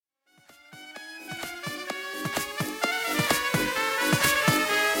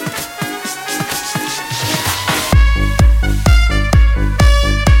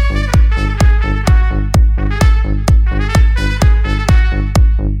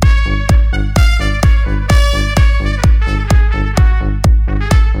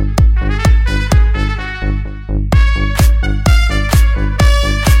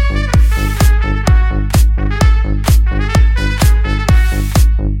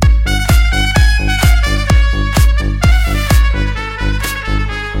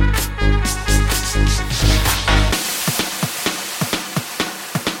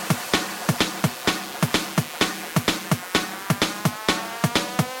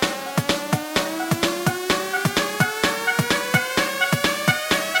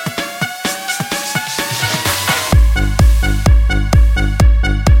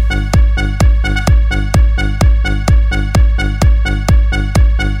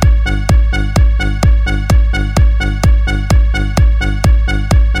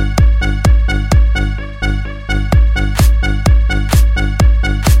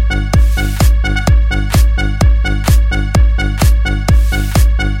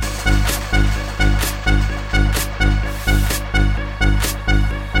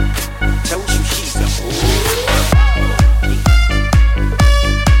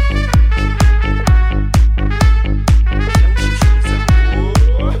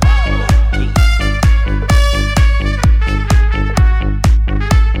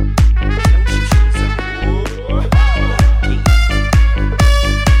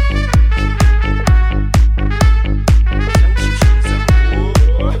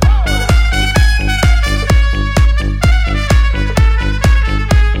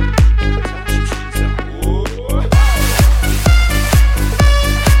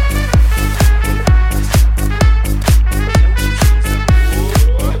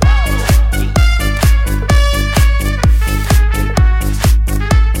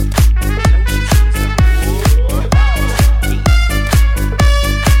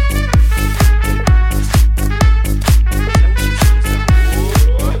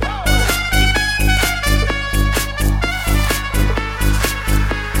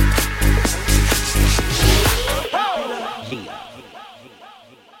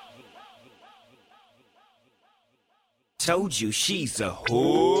told you she's a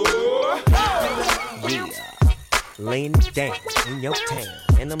whore. Yeah, laying it down in your town,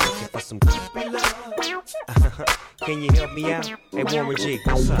 and I'm looking for some groupie love. Can you help me out? Hey, Warren G,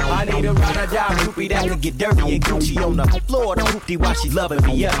 what's up? I need a ride-or-die groupie that can get dirty and Gucci on the floor. The hoopty while she loving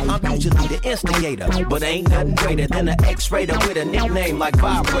me up. I'm usually the instigator, but ain't nothing greater than an X-rater with a nickname like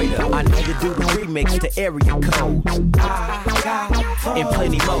Vibrator. I need to do the remix to area codes. In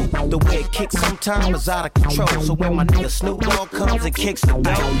plenty more. The way it kicks sometimes is out of control. So when my nigga Snoop Dogg comes and kicks the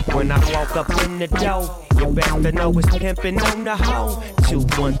door, when I walk up in the door, you best to know it's pimpin' on the hoe.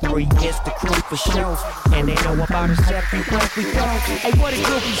 213 is the crew for show, and they know about us everywhere we go. Hey, what a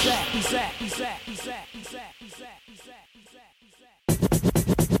groupie's at?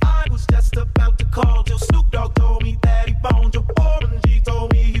 I was just about to call till Snoop Dogg told me that he boned your Warren G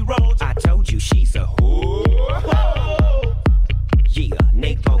told me he rolled. I told you she's a whore. Yeah,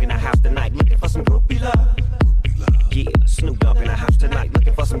 Nate Dogg in the house tonight looking for some groupie love. Yeah, Snoop Dogg in the house tonight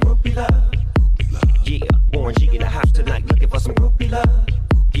looking for some groupie love. Yeah, Warren G in the house tonight looking for some groupie love.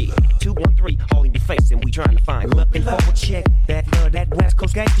 Yeah, 213 all in your face and we trying to find looking for a chick that love that West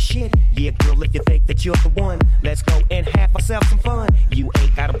Coast gangsta shit. Yeah, girl, if you think that you're the one, let's go and have ourselves some fun. You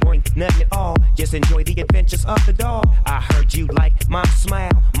ain't gotta bring nothing at all, just enjoy the adventures of the dog. I heard you like my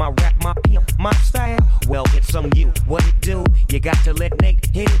smile, my rap, my pimp, my style. Well, it's on you, what it do? You got to let Nate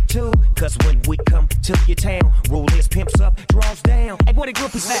hit it too, cause when we come to your town, rule is pimps up, draws down. Hey, what a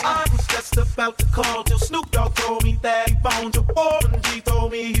group is that? I was just about to call till Snoop Dogg told me that he boned your Warren G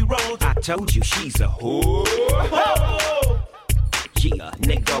told me he rolled. I told you she's a whore. Yeah,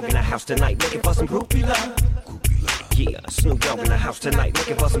 Nate Dogg in the house tonight looking for some groupie love. Yeah, Snoop Dogg in the house tonight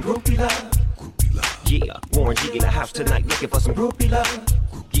looking for some groupie love. Yeah, Warren G in the house tonight looking for some groupie love.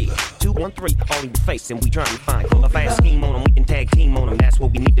 Yeah, 213 all in your face and we trying to find pull a fast scheme on them, we can tag team on them. That's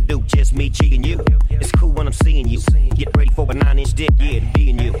what we need to do, just me, G and you. It's cool when I'm seeing you. Get ready for a 9-inch dick, yeah, to be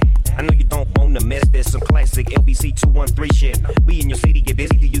in you. I know you don't wanna miss this, some classic LBC 213 shit. We in your city get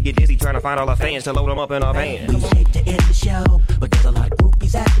busy, do you get dizzy trying to find all our fans to load them up in our van? We hate to end the show, but there's a lot of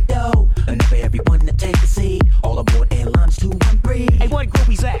groupies at the door. And for everyone to take a seat, all aboard Airlines 213. Hey, what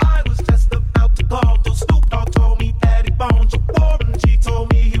groupies at? I was just about to call till Snoop Dogg told me that he boned your Warren G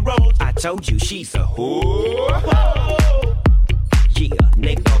told me he rolled. I told you she's a whore. Yeah,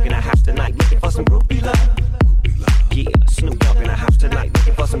 Nate Dogg in the house tonight looking for some groupie love. Yeah, Snoop Dogg in the house tonight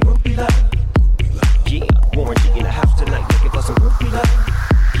looking for some groupie love. Yeah, Warren G in the house tonight looking for some groupie love.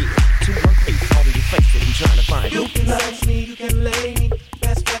 Yeah, 213 all in your face and we trying to find you can touch me, you can lay me.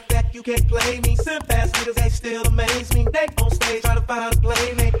 Best back, you can't play me. Simp ass niggas, they still amaze me. They on stage try to find a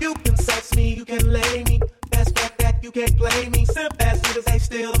playmate. You can sex me, you can lay me. Best back, you can't play me. Simp ass niggas, they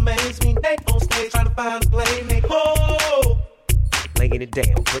still amaze me. They on stage try to find a playmate. Oh, laying it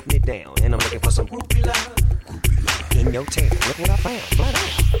down, putting it down, and I'm looking for some groupie love. In your town, look what I found. Flat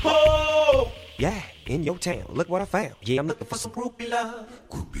out. Oh, yeah, in your town, look what I found. Yeah, I'm looking for some groupie love.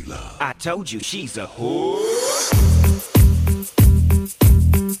 Groupie love. I told you she's a whore.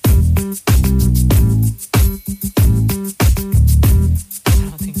 I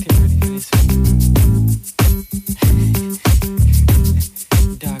don't think they're ready for this.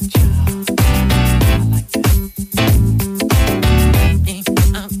 Dark child. I like that.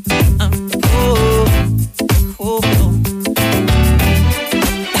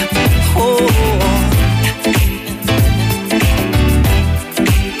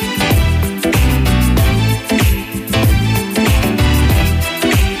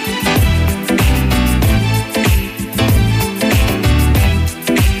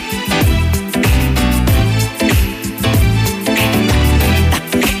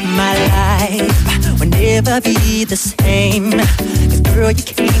 Never be the same. 'Cause girl, you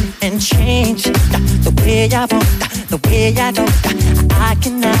came and changed the way I walk, the way I talk. I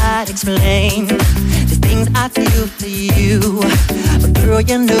cannot explain the things I feel for you, but girl,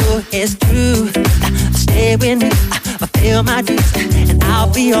 you know it's true. Stay with me, fulfill my dreams, and I'll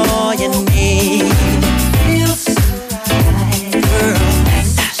be all you need. Feels so right, girl.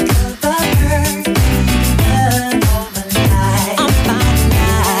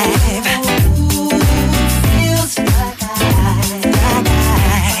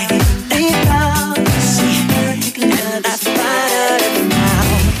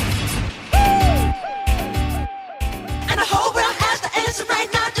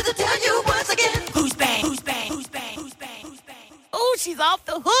 She's off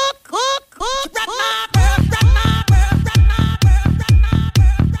the hook. Rock my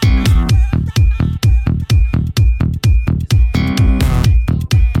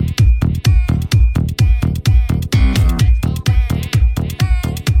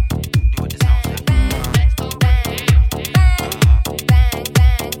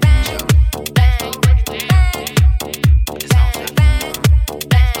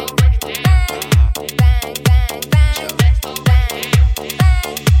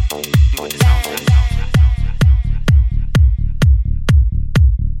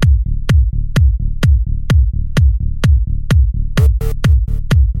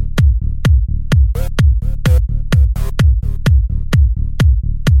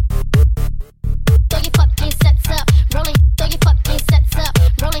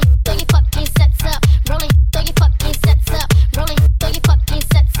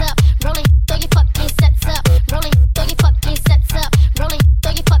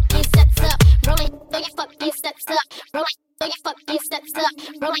steps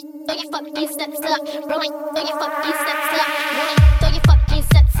up, rolling, throw your fucking steps up, rolling, throw your fucking steps up, rolling, throw your fucking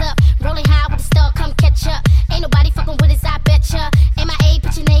steps up, rolling high with the star, come catch up. Ain't nobody fucking with us, I betcha. MIA,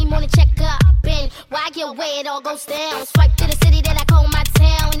 put your name on the check up. And why get away, it all goes down. Swipe to the city that I call my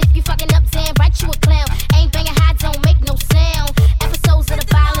town. And if you fucking up, then write you a clown. Ain't banging high, don't make no sound. Episodes of the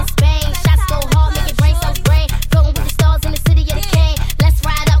violence bang. Shots go hard, make your brain so brain. Floating with the stars in the city of the king. Let's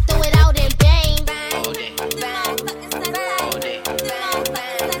ride out, throw it out and bang. All day, all day, all day,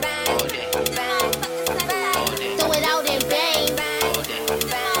 Throw it out and bang. all day, all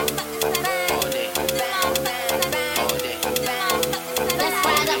day, Let's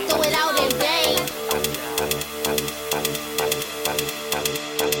ride up, throw it out and bang.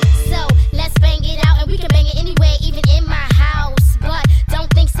 So let's bang it out, and we can bang it anyway, even in my house. But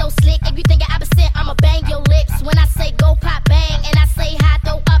don't think so slick. If you think I'm opposite, I'ma bang your lips. When I say go pop bang, and I say hi,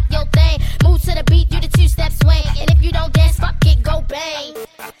 throw up your thing. Move to the beat, do the two-step swing. And if you don't dance, fuck it, go bang.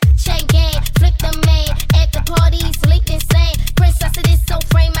 Chain gang, flip the main. At the parties, leak insane. Princess of this so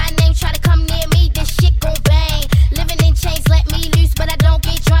frame my name. Try to come near me, this shit gon' bang. Living in chains, let me loose, but I don't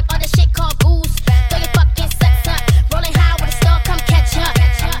get drunk. All the shit called goose. Throw your fucking sets up. Rolling high with a star, come catch up.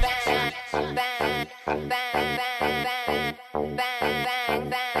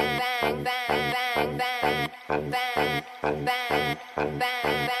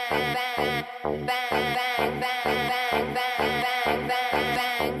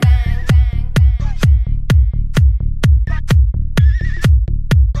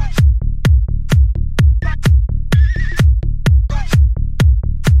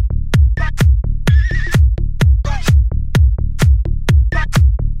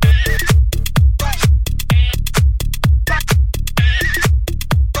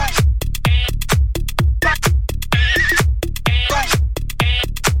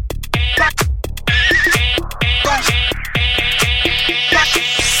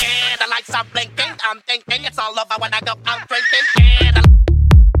 The lights are blinking. I'm thinking it's all over when I go out drinking.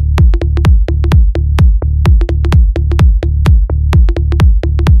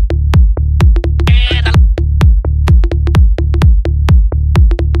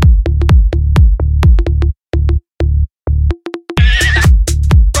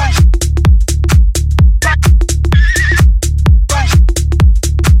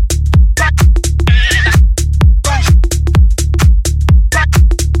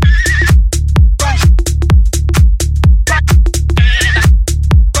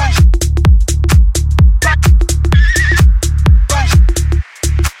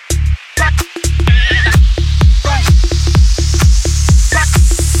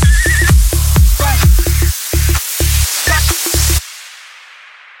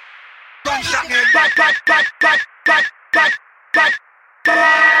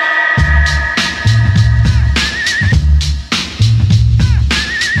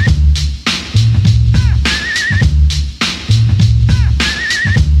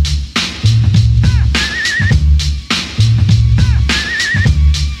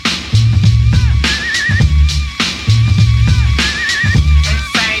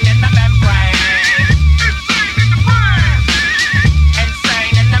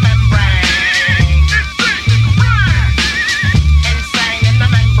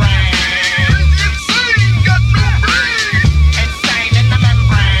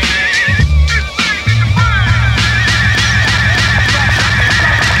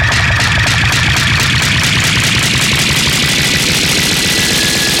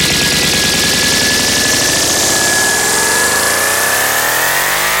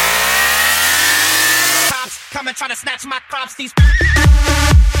 Come and try to snatch my crops. These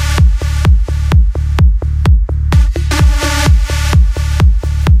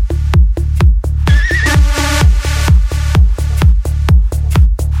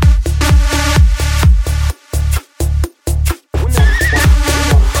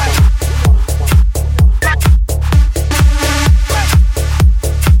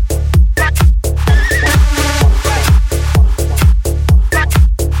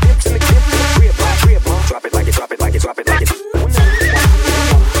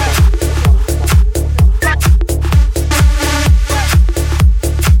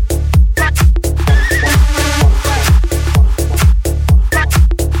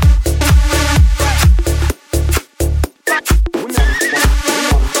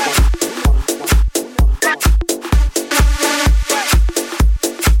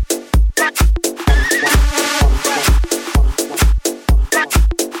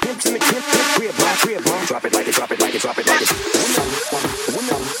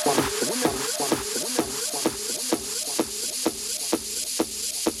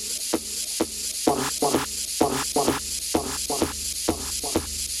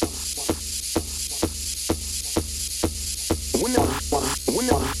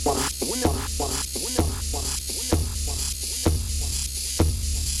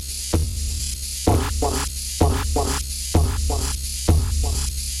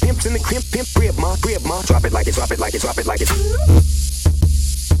Pimps in the crib, crib, ma. Drop it like it, drop it like it, drop it like it.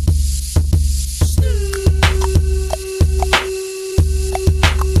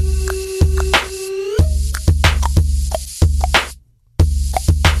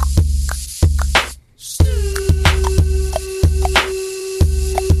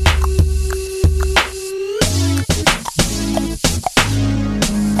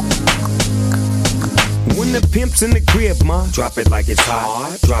 Pimps in the crib, ma. Drop it like it's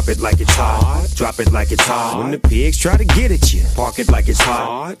hot. Drop it like it's hot. Drop it like it's hot. When the pigs try to get at you, park it like it's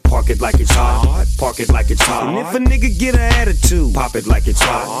hot. Park it like it's hot. Park it like it's hot. And if a nigga get an attitude, pop it like it's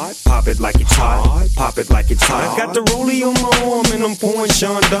hot. Pop it like it's hot. Pop it like it's hot. I got the rollie on my arm and I'm pouring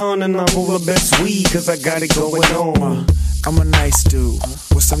Sean Don and I'm over the best weed cause I got it going on. I'm a nice dude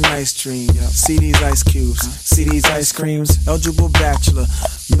with some nice dreams. See these ice cubes, see these ice creams. Eligible bachelor,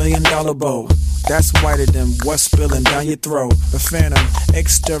 $1 million bow. That's whiter than what's spilling down your throat. The phantom,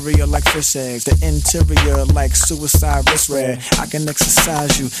 exterior like fish eggs, the interior like suicide wrist red. I can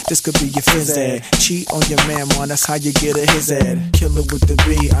exercise you, this could be your phys ed. Cheat on your man, man, that's how you get a his ed. Killer with the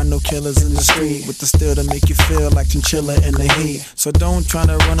B, I know killers in the street with the steel to make you feel like chinchilla in the heat. So don't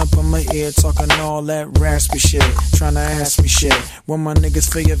tryna run up on my ear talking all that raspy shit, tryna ask me shit. When my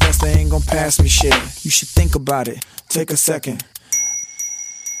niggas feel your vest, they ain't gon' pass me shit. You should think about it, take a second.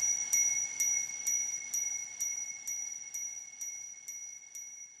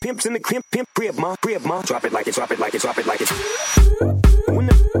 Pimps in the crib, crib, ma. Drop it like it, drop it like it, drop it like it.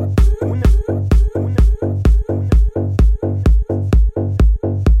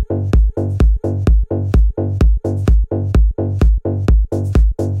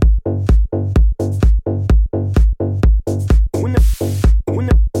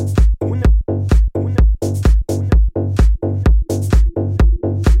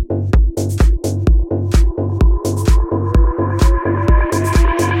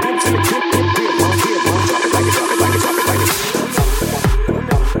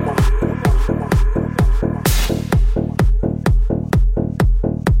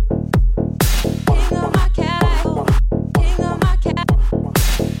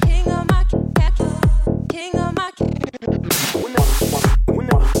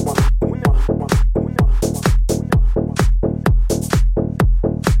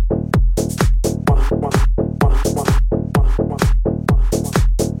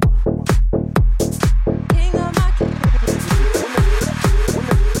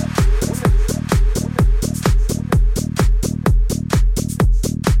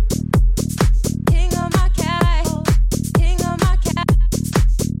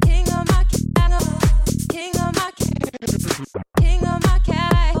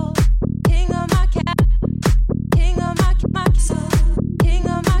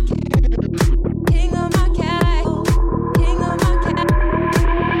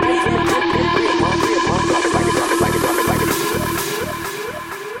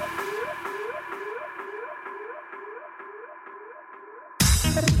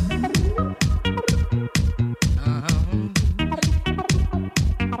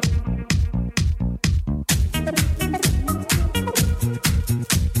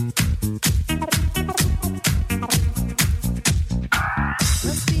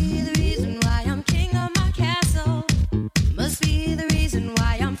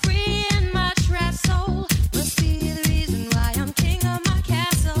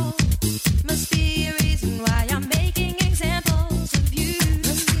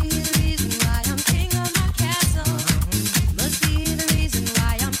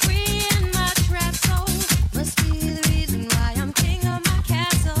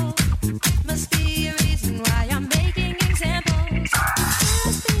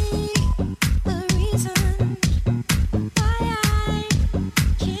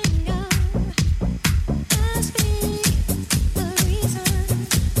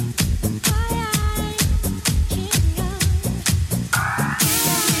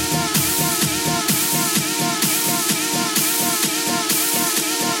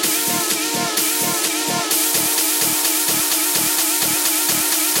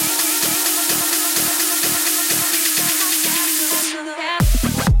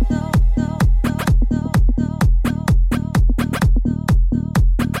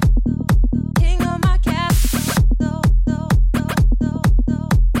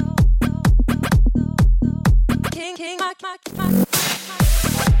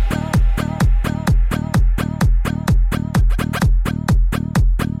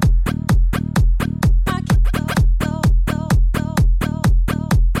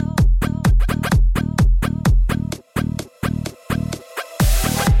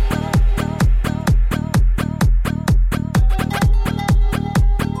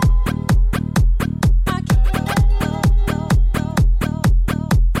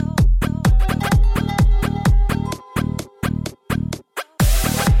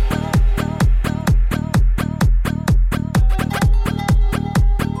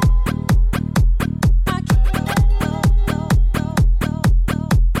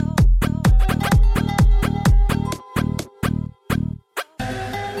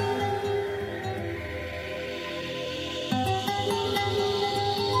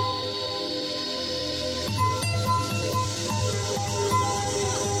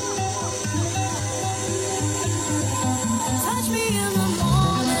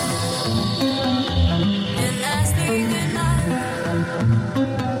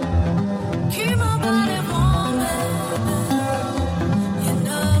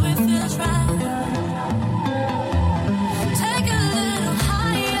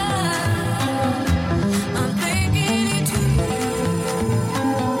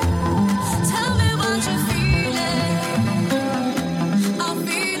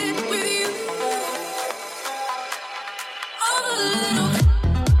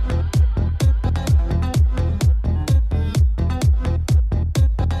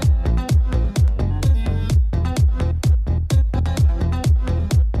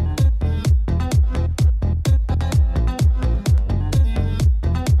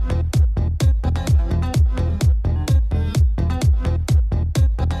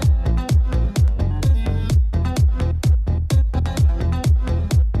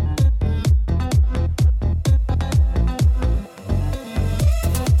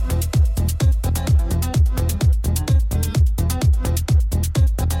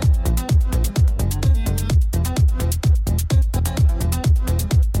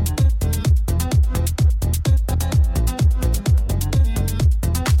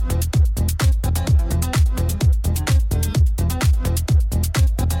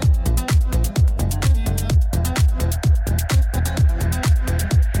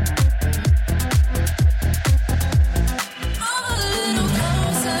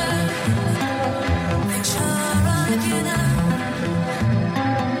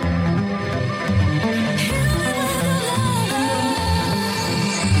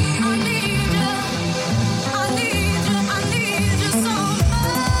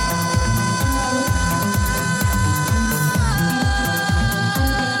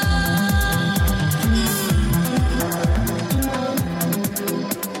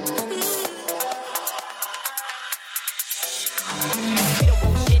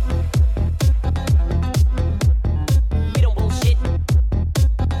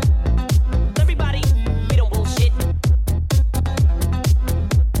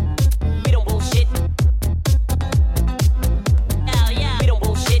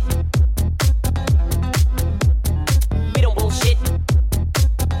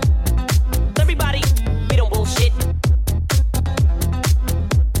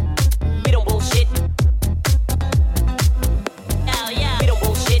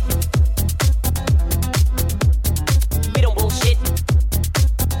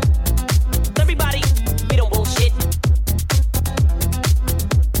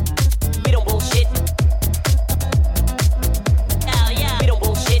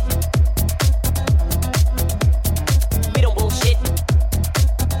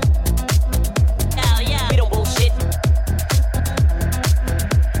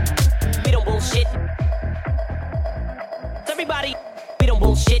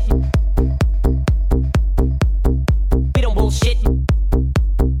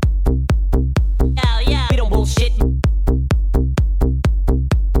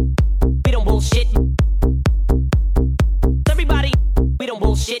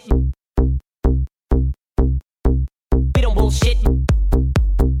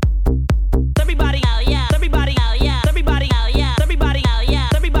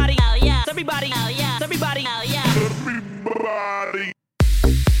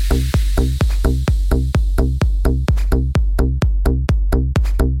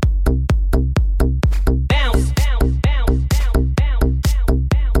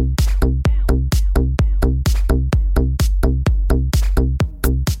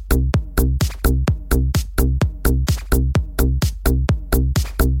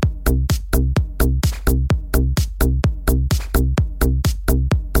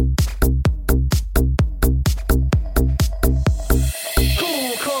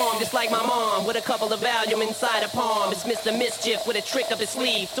 Mr. Mischief with a trick up his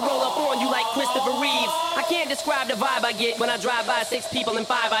sleeve to roll up on you like Christopher Reeves. I can't describe the vibe I get when I drive by 6 people and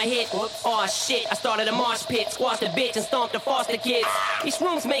 5 I hit. Aw shit, I started a marsh pit, squashed a bitch and stomped the foster kids. These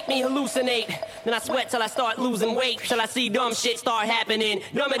rooms make me hallucinate. Then I sweat till I start losing weight. Till I see dumb shit start happening.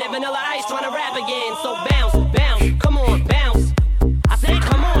 Dumber than Vanilla Ice trying to rap again. So bounce, bounce, come on, bounce. I said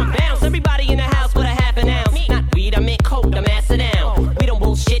come on, bounce. Everybody in the house with a half an ounce. Not weed, I meant coke, I'm acid down. We don't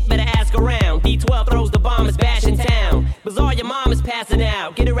bullshit, better ask around. D12 throws the bomb, is bashing town. Bizarre, your mom is passing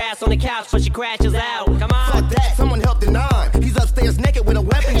out. Get her ass on the couch before she crashes out. Come on. Fuck that, someone help the nine. He's upstairs naked with a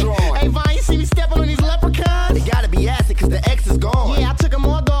weapon drawn. Hey Vine, you see me stepping on these leprechauns? They gotta be acid cause the X is gone. Yeah, I took them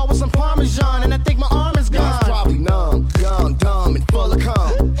all dog with some Parmesan and I think my arm is gone. It's probably numb, young, dumb, and full of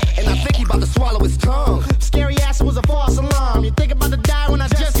cum. And I think he about to swallow his tongue. Scary ass was a false alarm. You think about to die when I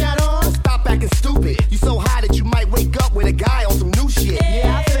just got on? Well, stop acting stupid. You so high that you might wake up with a guy on some new shit.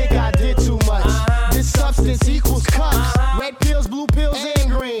 Yeah, I think I did too much. This substance equals cups. Red pills, blue pills.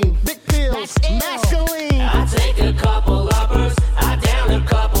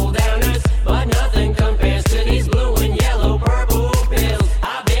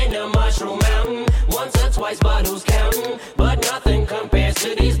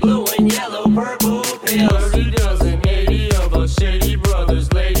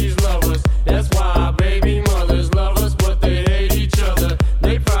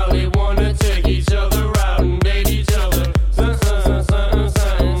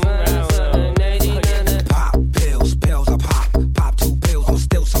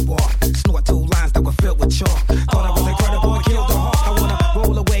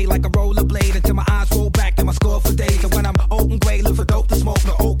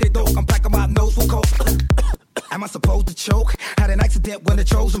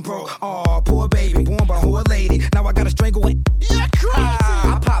 world. Oh, poor baby, born by who a lady. Now I gotta strangle it. You're crazy.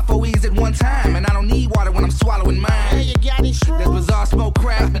 I pop 4 E's at one time, and I don't need water when I'm swallowing mine. Hey, you got any shrooms? This bizarre smoke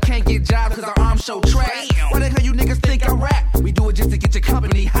crack. We can't get jobs cause our arms show trash. Why the hell you niggas think I rap? We do it just to get your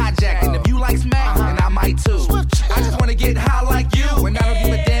company hijacked. And if you like smack, then I might too. I just wanna get high like you, and I don't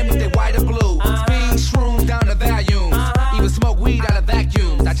give a damn if they white or blue. Speed shrooms down to volumes. Even smoke weed out of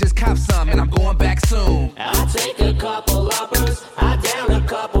vacuums. I just cop some and I'm going back soon. I'll take a couple uppers, I down a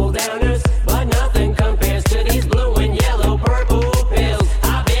couple downers, but nothing compares to these blue and yellow purple pills.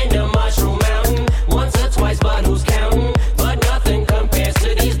 I've been to Mushroom Mountain once or twice, but who's counting? But nothing compares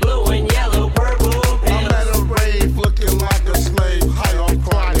to these blue and yellow purple pills. I'm at a rave looking like a slave, high on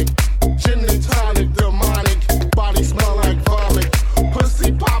chronic. Gin and tonic, demonic, body smell like vomit.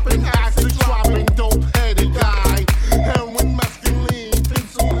 Pussy popping, acid dropping, dope headed guy. Heroin, mescaline,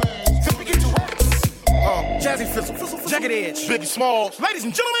 pencil hands. Jazzy Fizzle, Jagged Edge, Biggie Smalls. ladies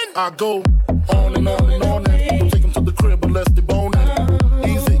and gentlemen. I go on and on and on and don't take them to the crib unless they boning.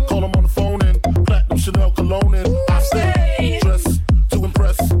 Easy, call them on the phone and platinum Chanel cologne and I stay dressed to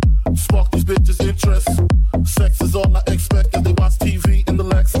impress, spark these bitches' interest. Sex is all I expect as they watch TV in the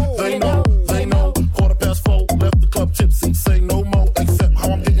Lex. They know, 4:15, left the club tipsy, say no more, except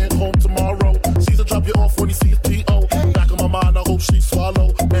how I'm getting home tomorrow. Caesar drop you off when he sees P.O. Back of my mind, I hope she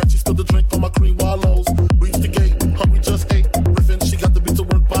swallow. Man, she spilled the drink on my cream wallows. Reach the gate, hungry just ate. Riffin', she got to be to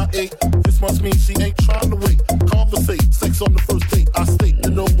work by 8. This must mean she ain't trying to wait. Conversate, sex on the first date. I state,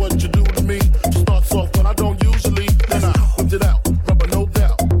 you know what you do to me. Starts off when I don't usually. Then I whipped it out, rubber no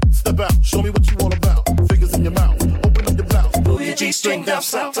doubt. Step out, show me what you all about. Fingers in your mouth, open up your blouse. Pull your G-string down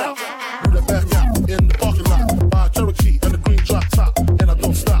south. Move that back out in the parking lot. Buy a Cherokee and a green drop top. And I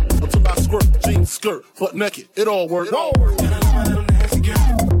don't stop until I squirt. Jeans, skirt, butt naked, it all works. And I love my little nasty girl.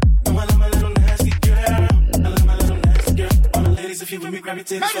 No, I love my little nasty girl. I love my little nasty girl. All the ladies, if you with me, grab your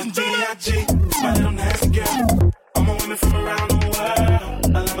titties from B.I.G. My little nasty girl. I'm a woman from around the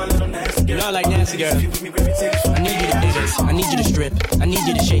world. I love my little nasty girl. You know I like nasty girl. I need you to dance, I need you to strip, I need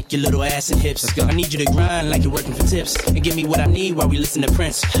you to shake your little ass and hips. I need you to grind like you're working for tips, and give me what I need while we listen to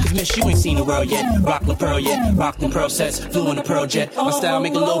Prince. Cause miss, you ain't seen the world yet. Rock the pearl yet, rock them pearl sets, flew in the pearl jet. My style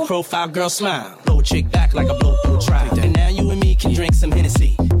make a low profile girl smile, blow a chick back like a blow through a trial. And now you and me can drink some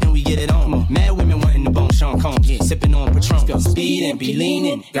Hennessy, and we get it on. Mad women wanting the bone Sean Combs, sipping on Patron. Go speed and be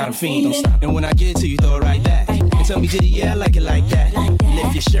leaning, got 'em fiending. And when I get to you, throw it right back. And tell me, did it? Yeah, I like it like that.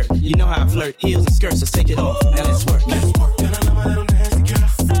 Lift your shirt, you know how I flirt. Heels and skirts, let's take it off. Now let's work. And I love my little nasty girl.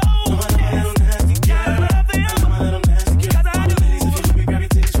 I love my little nasty girl. I love my little nasty girl. All the ladies, if you with me, grab your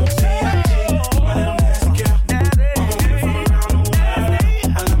titties from B.I.G. My little nasty girl. I'm a woman from around the world.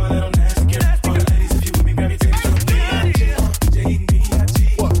 I love my little nasty girl. All the ladies, if you with me, grab your titties from B.I.G. J.B.I.G.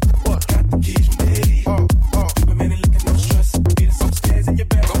 What? Got the keys from Diddy. But man, looking no stress. Beat us upstairs in your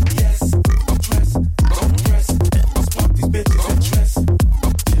bed. Yes, I'm dressed. I'm dressed. I'll spark these bitches and dress.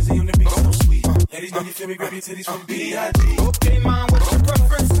 Jizzy on the beat, so sweet. Ladies, when you feel me, grab your titties from B.I.G. Okay, mom, what's your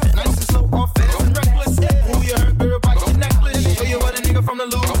preference? Nice and slow, or fast and reckless? Who you heard, girl, about your necklace? Show you what a nigga from the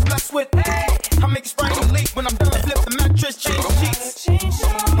Louvre is blessed with. I make you spring and leak when I'm done. Flip the mattress, change sheets.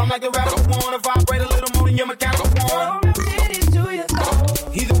 I'm like a rapper who wanna vibrate a little more than your mechanical one.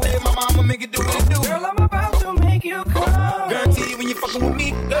 Either way, my mama make it do what it do. Girl, I'm about to make you come. Guarantee you when you fucking with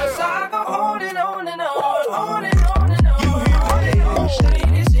me, girl. So I go on and on and on and on and on. You hear me?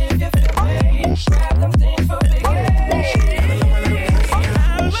 Ladies, if you feel me, grab them things for big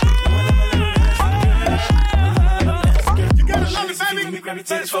You gotta love it, baby. grab your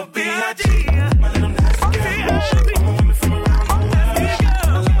titties for B.I.G. My little nasty girl. I'm a woman from around the world.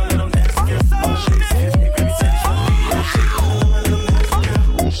 I love my little nasty girl. All the ladies, if you grab your titties for B.I.G. I love my little nasty girl.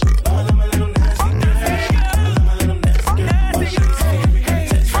 I love my little nasty girl. I love my little nasty girl. All the ladies, if you grab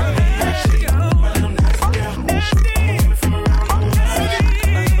your titties for B.I.G. My little nasty girl. I'm a woman from around the world. I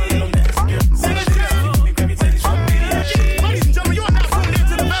love my little nasty girl. All the ladies, if you grab your titties for B.I.G. Ladies and gentlemen, you are now tuned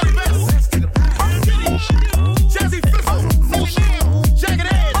into the very best. Jazzy Fizzle, Jagged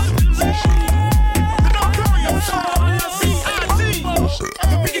Edge, the notorious B.I.G.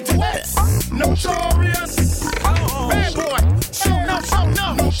 Biggie Duets, notorious. Bad boy, show no,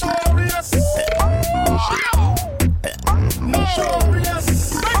 notorious. Notorious.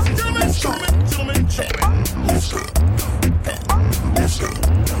 Ladies and gentlemen, let's go.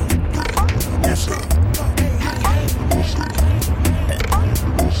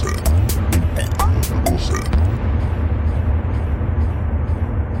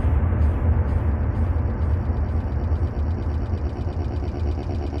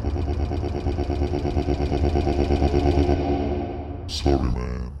 Sorry,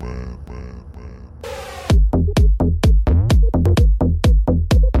 man.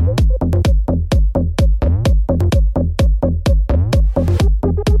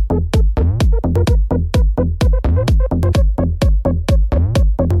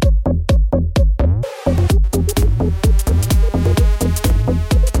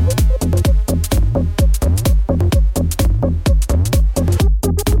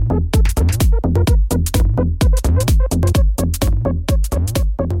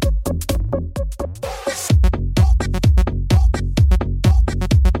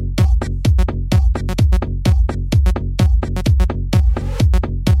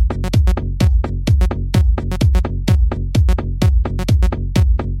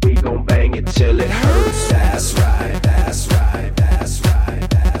 till it hurts. That's right, that's right, that's right,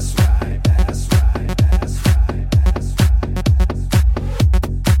 that's right, that's right, that's right, that's right.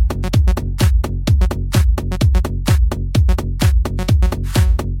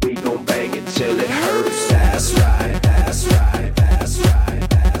 We gon' bang it till it hurts. That's right, that's right, that's right,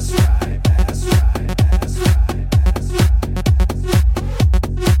 that's right, that's right, that's right.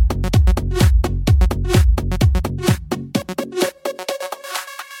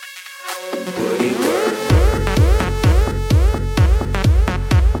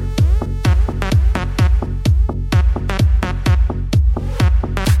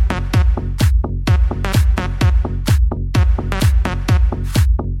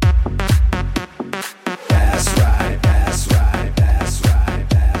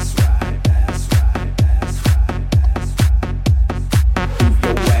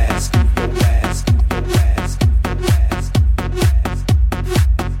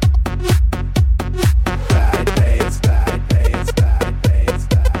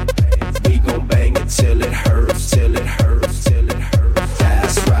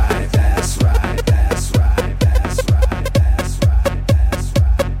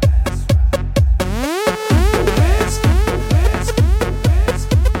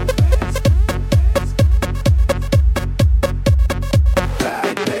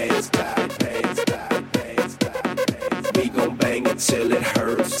 Till it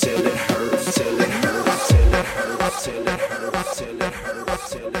hurts, till it hurts, till it hurts, till it hurts, till it hurts, till it hurts, till it hurts,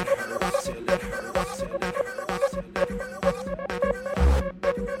 till it hurts, till it hurts.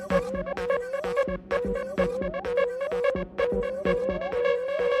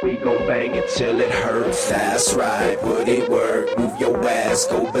 We gon' bang it till it hurts, that's right, would it work? Move your ass,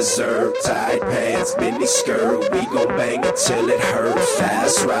 go berserk, tight pants, mini skirt. We gon' bang it till it hurts,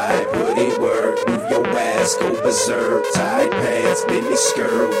 that's right, would it work? Move your ass, go berserk, tight pants, mini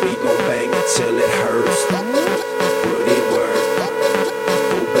skirt. We gon' bang it till it hurts, would it work?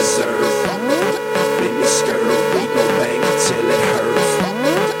 Go berserk, mini skirt. We gon' bang it till it hurts,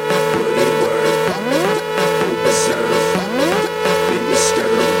 would it work? Go berserk, mini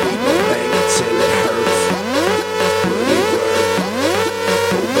skirt. We gon' bang it till it hurts, would it work?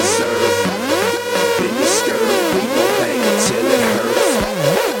 Go berserk, mini skirt. We gon' bang it till it hurts,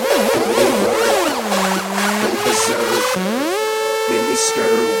 would it work? Go berserk, mini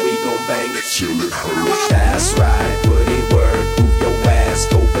skirt. We gon' bang it till it hurts. That's right, would it work? Move your ass,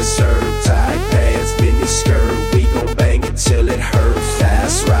 go berserk, tight pants, mini skirt. We gon' bang it till it hurts.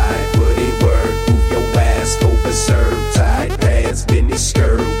 That's right, would it work? Move your ass, go berserk, tight pants, mini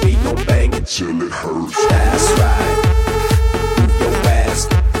skirt. We gon' bang it till it hurts. That's right, move your ass,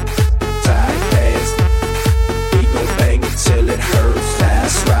 tight pants. We gon' bang it till it hurts.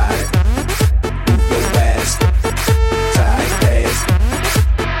 That's right, move your ass, tight pants.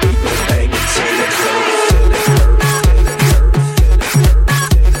 We gon' bang it till it hurts, till it hurts, till it hurts, till it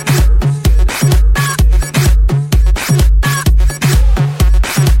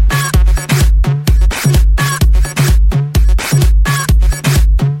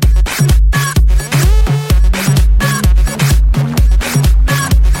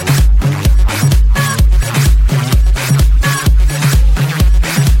hurts, till it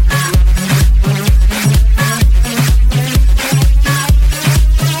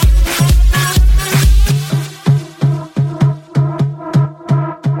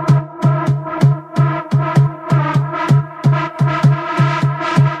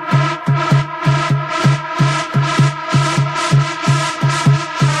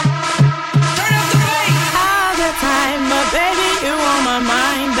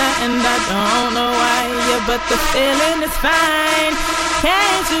but the feeling is fine.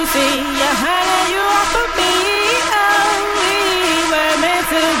 Can't you see you're hanging you off of me? Oh, we were meant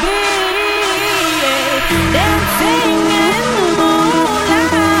to be, yeah. Dancing in the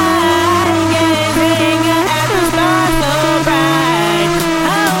moonlight, gazing at the stars so bright,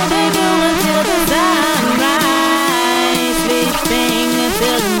 holding you until the sunrise, sleeping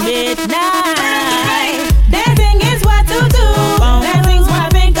until midnight. Dancing is what to do. Dancing's what I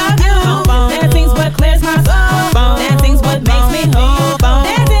think of you. Dancing's what clears my soul. Dancing's what makes me whole.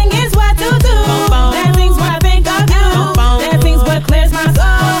 Dancing is what to do. Dancing's what I think of you. Dancing's what clears my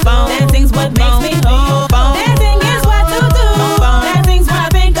soul. Dancing's what makes me whole. Dancing is what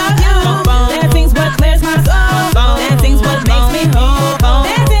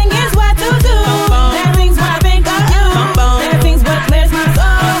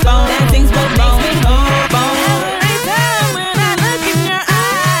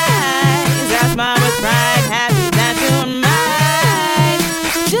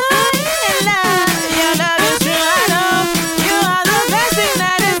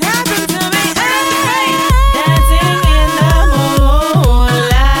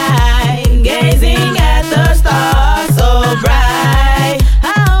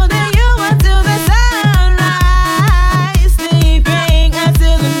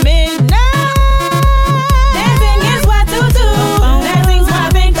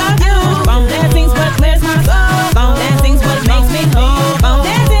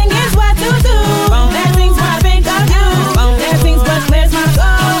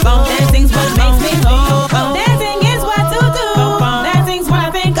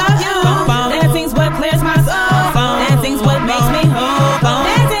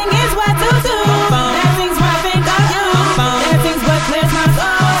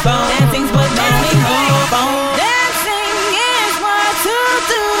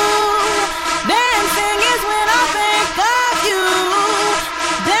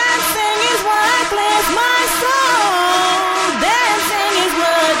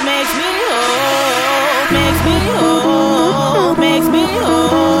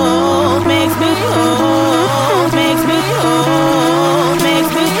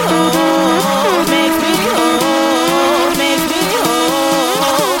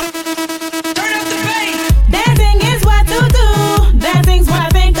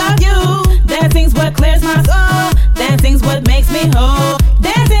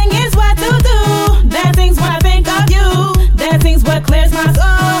clears my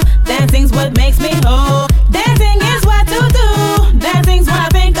soul. Dancing's what makes me whole. Dancing is what to do. Dancing's when I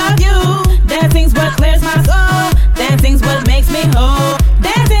think of you. Dancing's what clears my soul. Dancing's what makes me whole.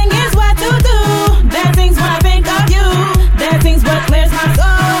 Dancing is what to do. Dancing's when I think of you. Dancing's what clears my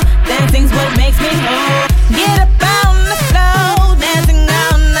soul. Dancing's what makes me whole. Get up on the floor, dancing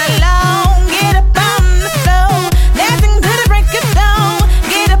all night long. Get up on the floor, dancing to the break of dawn.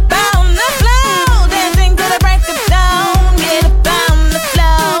 Get up on the floor, dancing to the break of dawn. Get up on the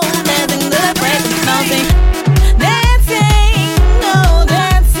floor, dancing to the break of dawn. Dancing, no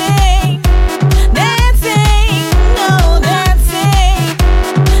dancing, dancing, no dancing,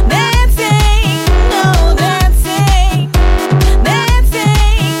 dancing, no dancing,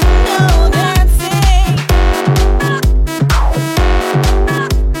 dancing, no dancing.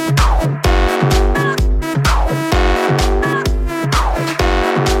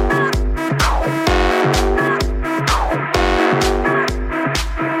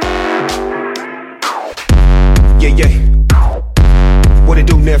 Yeah. What it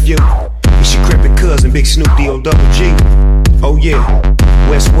do, nephew? It's your crippin' cousin, Big Snoop D-O-double-G. Oh yeah,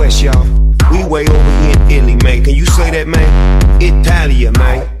 West, y'all. We way over here in Italy, man. Can you say that, man? Italia,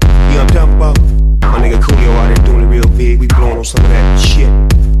 man. You know what I'm talking about? My nigga Coolio out there doing it real big. We blowing on some of that shit.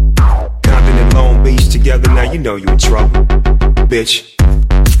 Compton and Long Beach together, now you know you in trouble, bitch.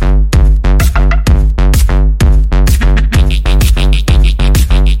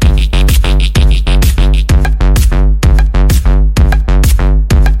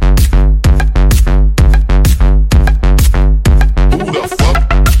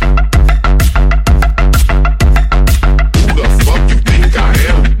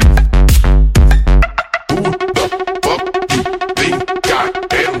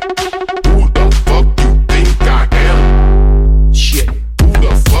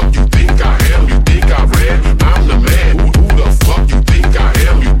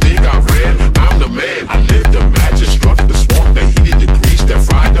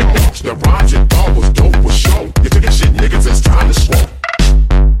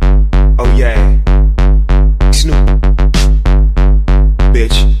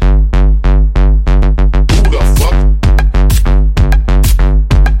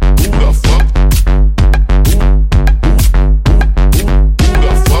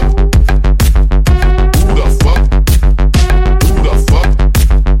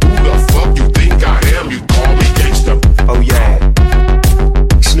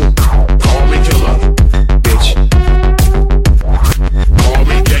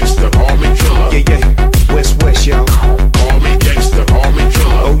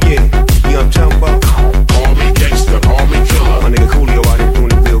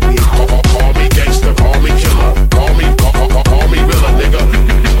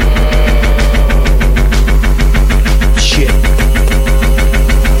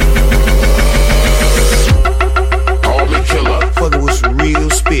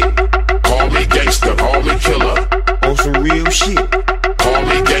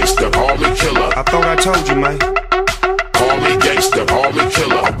 Told you, man. Call me gangster, call me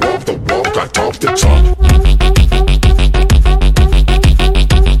killer. I walk the walk, I talk the talk.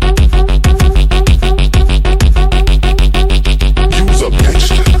 You's a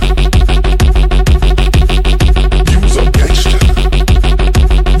gangster. You's a gangster.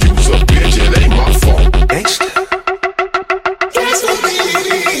 You's a bitch, it ain't my fault. Gangster. Gangster.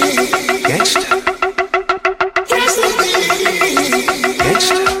 Gangster.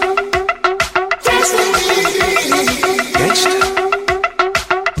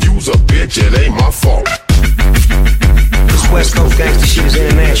 You's a bitch, it ain't my fault. This West Coast gangster shit is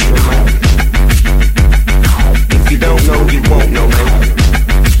international, man. If you don't know, you won't know, man.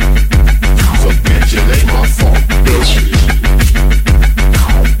 You's a bitch, it ain't my fault.